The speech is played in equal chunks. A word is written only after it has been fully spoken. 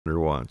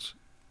watts.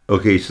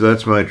 Okay, so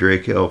that's my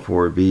Drake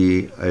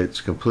L4B. It's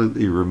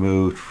completely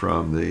removed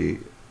from the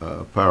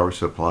power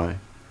supply.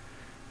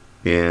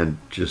 And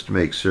just to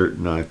make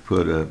certain, I've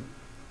put a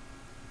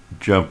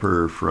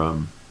jumper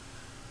from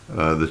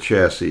the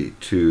chassis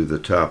to the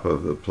top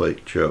of the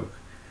plate choke.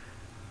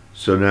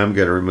 So now I'm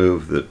going to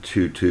remove the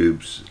two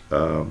tubes.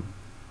 I've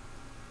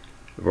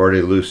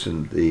already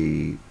loosened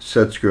the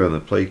set screw on the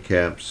plate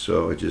caps,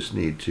 so I just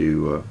need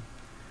to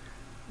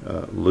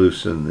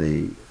loosen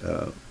the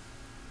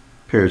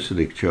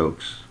parasitic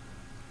chokes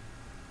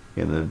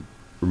and then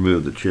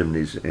remove the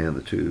chimneys and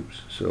the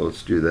tubes. So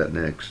let's do that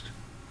next.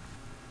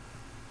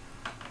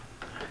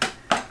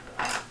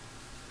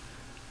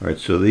 Alright,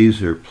 so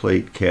these are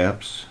plate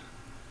caps,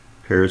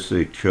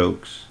 parasitic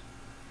chokes,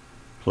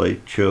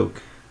 plate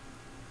choke,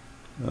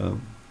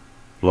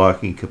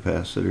 blocking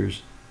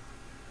capacitors.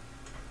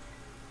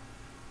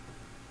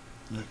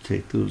 I'll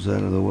take those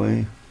out of the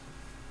way.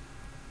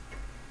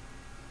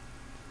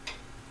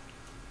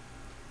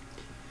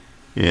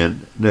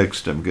 And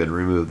next I'm going to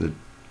remove the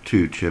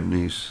two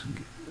chimneys.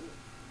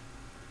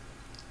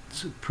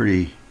 It's a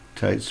pretty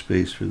tight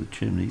space for the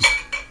chimneys.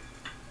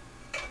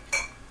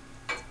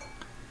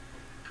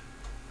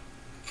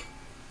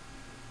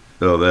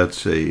 So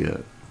that's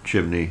a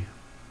chimney.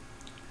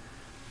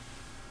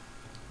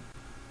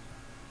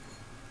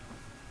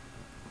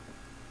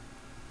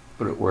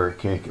 Put it where it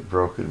can't get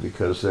broken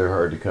because they're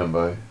hard to come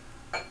by.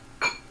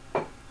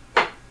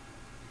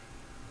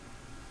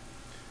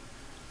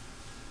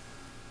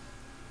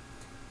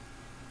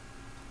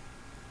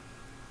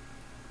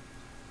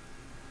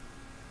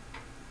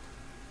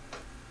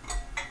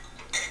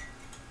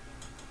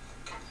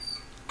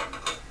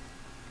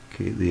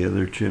 Okay, the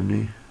other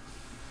chimney.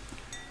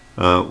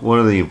 One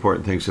of the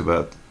important things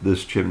about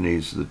this chimney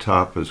is the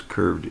top is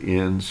curved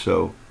in,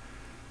 so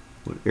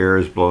when air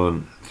is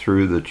blown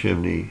through the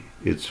chimney,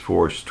 it's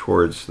forced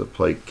towards the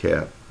plate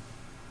cap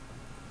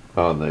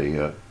on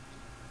the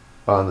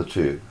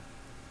tube.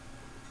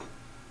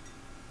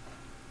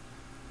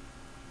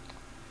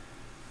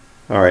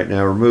 All right,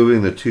 now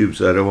removing the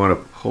tubes, I don't want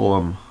to pull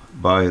them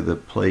by the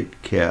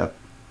plate cap,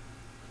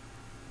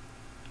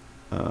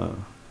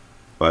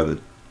 by the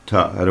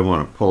top. I don't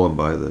want to pull them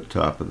by the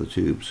top of the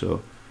tube,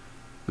 so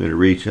I'm going to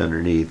reach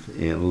underneath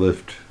and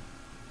lift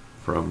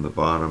from the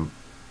bottom.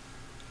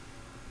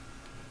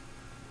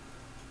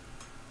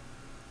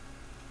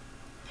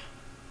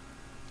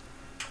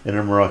 And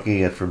I'm rocking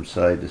it from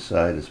side to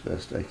side as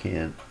best I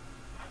can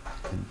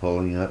and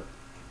pulling up.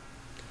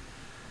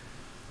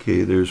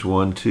 Okay, there's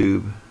one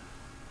tube.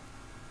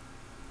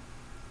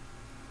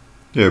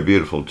 They're a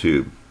beautiful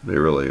tube. They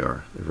really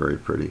are. They're very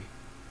pretty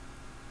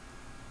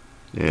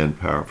and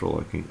powerful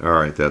looking. All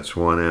right, that's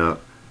one out.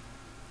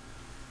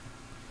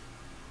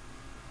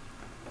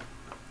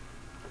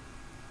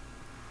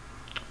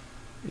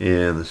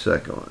 And the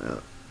second one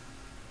out.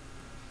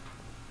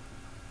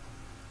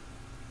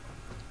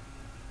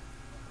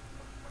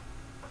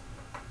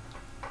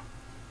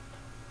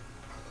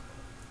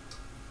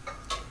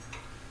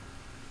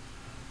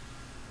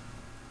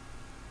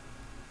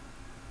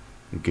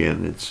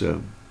 Again, it's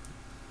an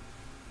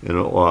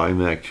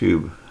iMac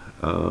tube.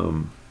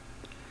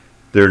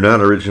 They're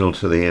not original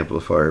to the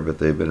amplifier, but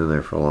they've been in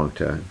there for a long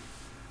time.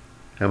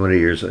 How many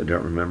years, I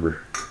don't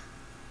remember.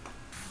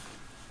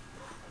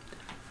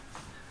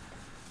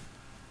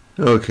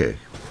 Okay,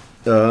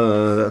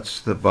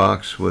 that's the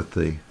box with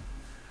the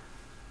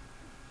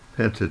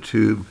Penta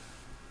tube.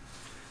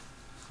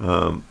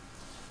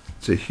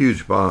 It's a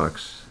huge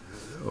box.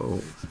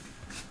 Oh.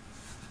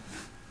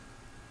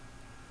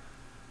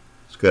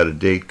 It's got a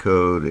date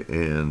code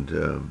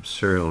and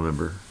serial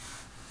number.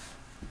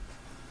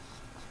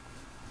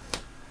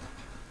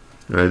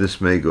 All right,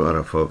 this may go out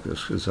of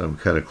focus because I'm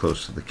kind of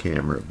close to the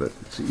camera, but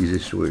it's the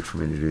easiest way for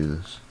me to do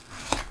this.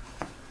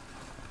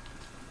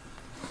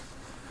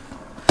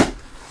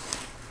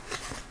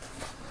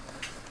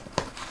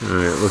 All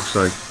right, it looks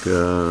like,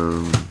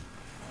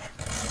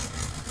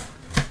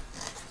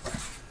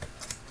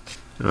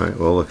 all right,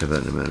 we'll look at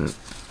that in a minute.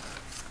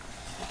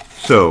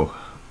 So,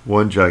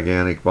 one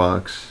gigantic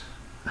box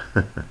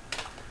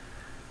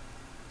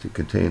to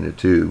contain a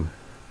tube.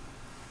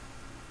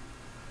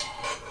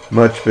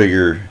 Much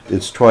bigger,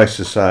 it's twice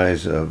the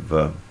size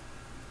of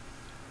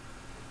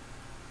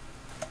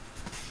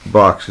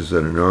boxes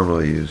that are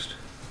normally used.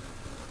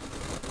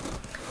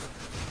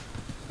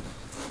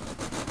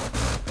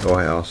 Oh,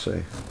 I'll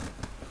say.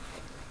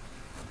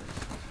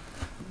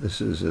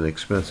 This is an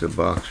expensive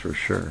box for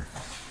sure.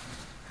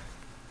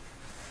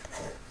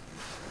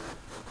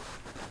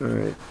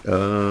 Alright,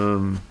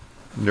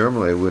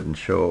 normally I wouldn't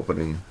show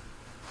opening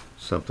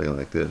something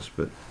like this,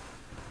 but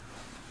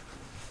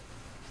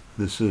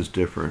this is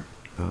different.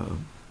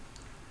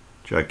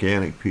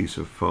 Gigantic piece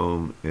of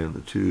foam and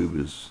the tube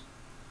is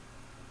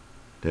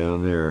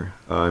down there.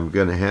 I'm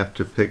going to have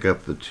to pick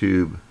up the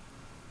tube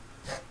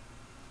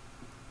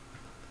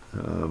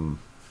and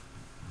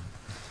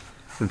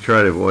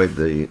try to avoid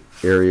the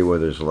area where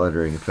there's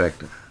lettering. In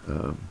fact,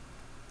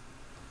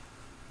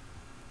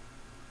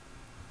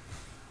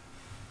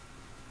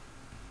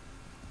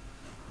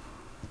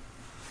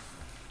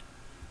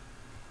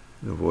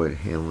 avoid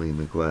handling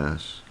the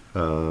glass.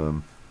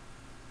 You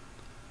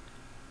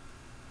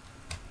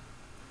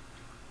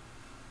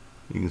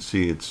can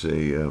see it's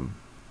a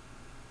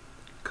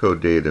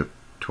code date of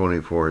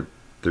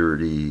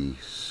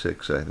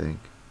 2436, I think.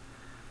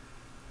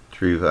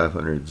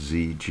 3500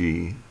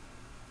 ZG.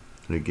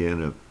 And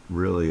again, a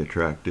really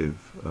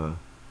attractive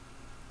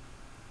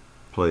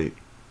plate.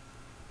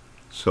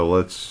 So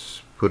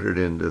let's put it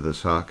into the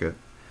socket.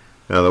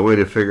 Now the way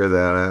to figure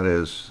that out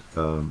is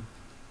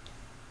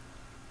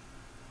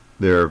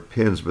there are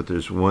pins, but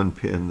there's one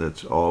pin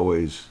that's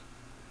always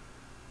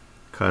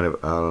kind of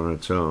out on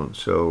its own.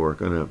 So we're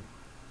going to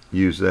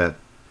use that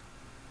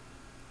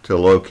to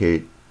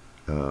locate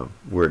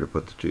where to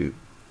put the tube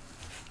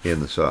in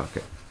the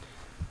socket.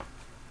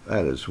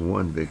 That is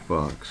one big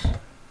box. Get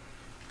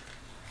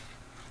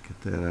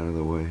that out of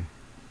the way.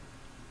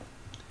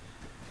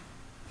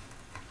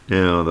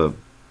 Now the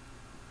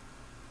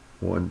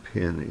one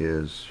pin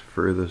is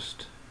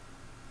furthest.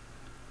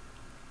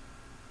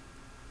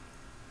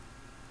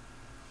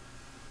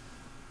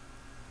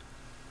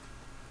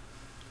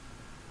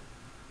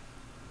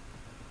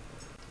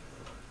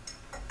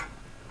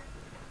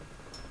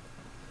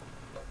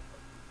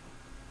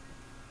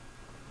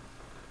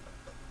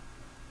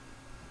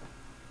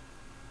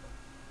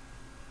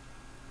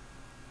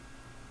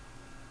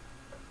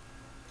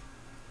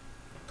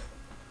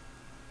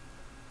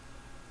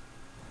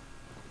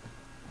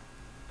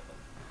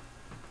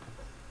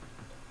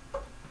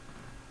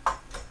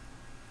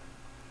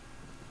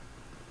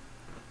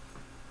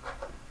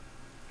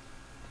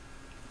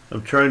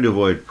 I'm trying to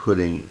avoid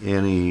putting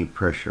any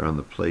pressure on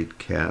the plate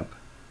cap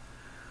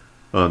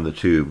on the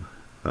tube.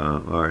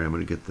 Alright, I'm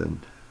going to get the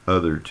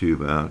other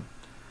tube out.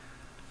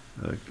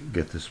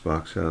 Get this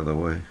box out of the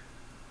way.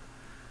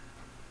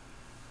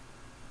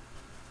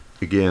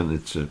 Again,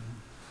 it's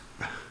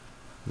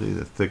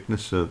the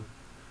thickness of,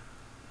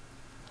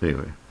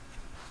 anyway,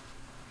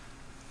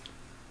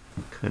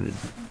 kind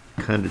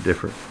of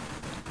different.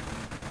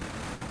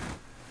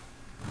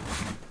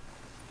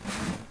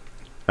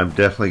 I'm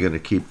definitely going to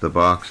keep the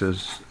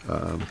boxes.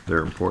 They're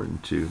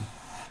important too.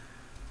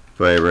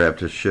 If I ever have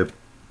to ship,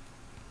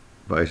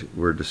 if I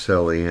were to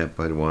sell the amp,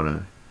 I'd want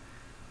to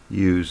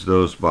use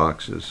those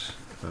boxes,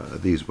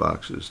 these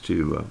boxes,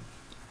 to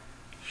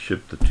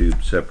ship the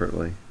tube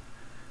separately.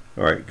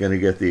 Alright, going to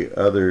get the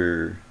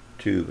other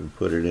tube and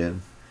put it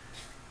in.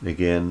 And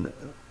again,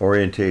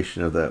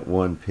 orientation of that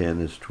one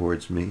pin is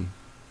towards me.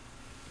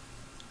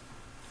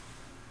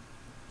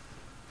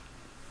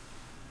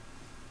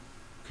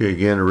 Okay,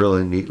 again, a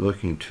really neat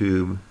looking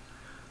tube.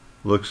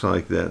 Looks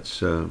like that's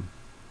some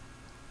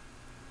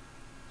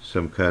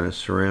kind of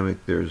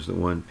ceramic. There's the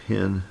one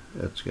pin.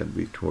 That's going to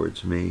be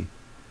towards me.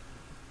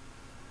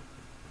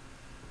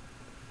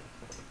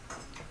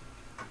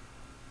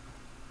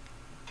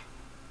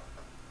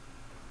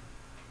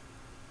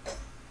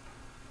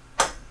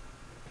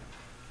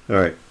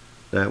 Alright,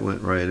 that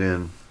went right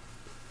in.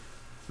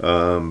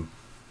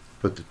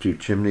 Put the two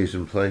chimneys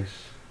in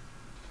place.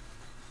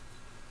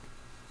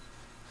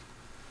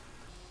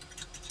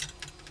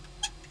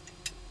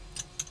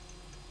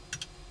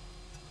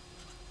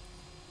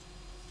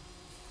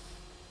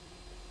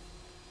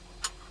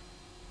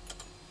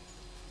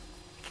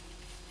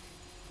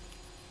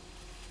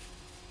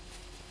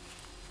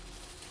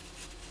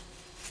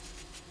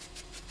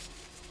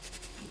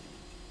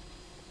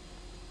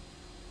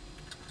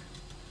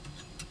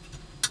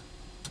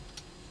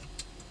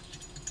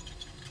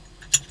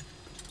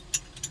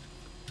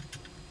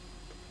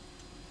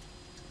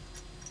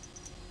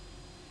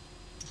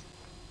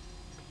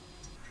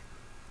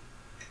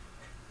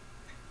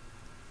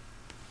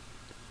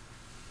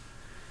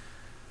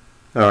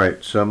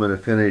 Alright, so I'm going to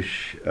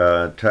finish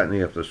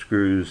tightening up the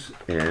screws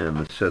and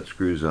the set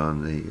screws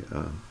on the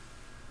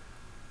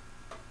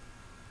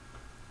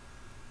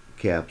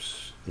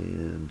caps,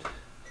 and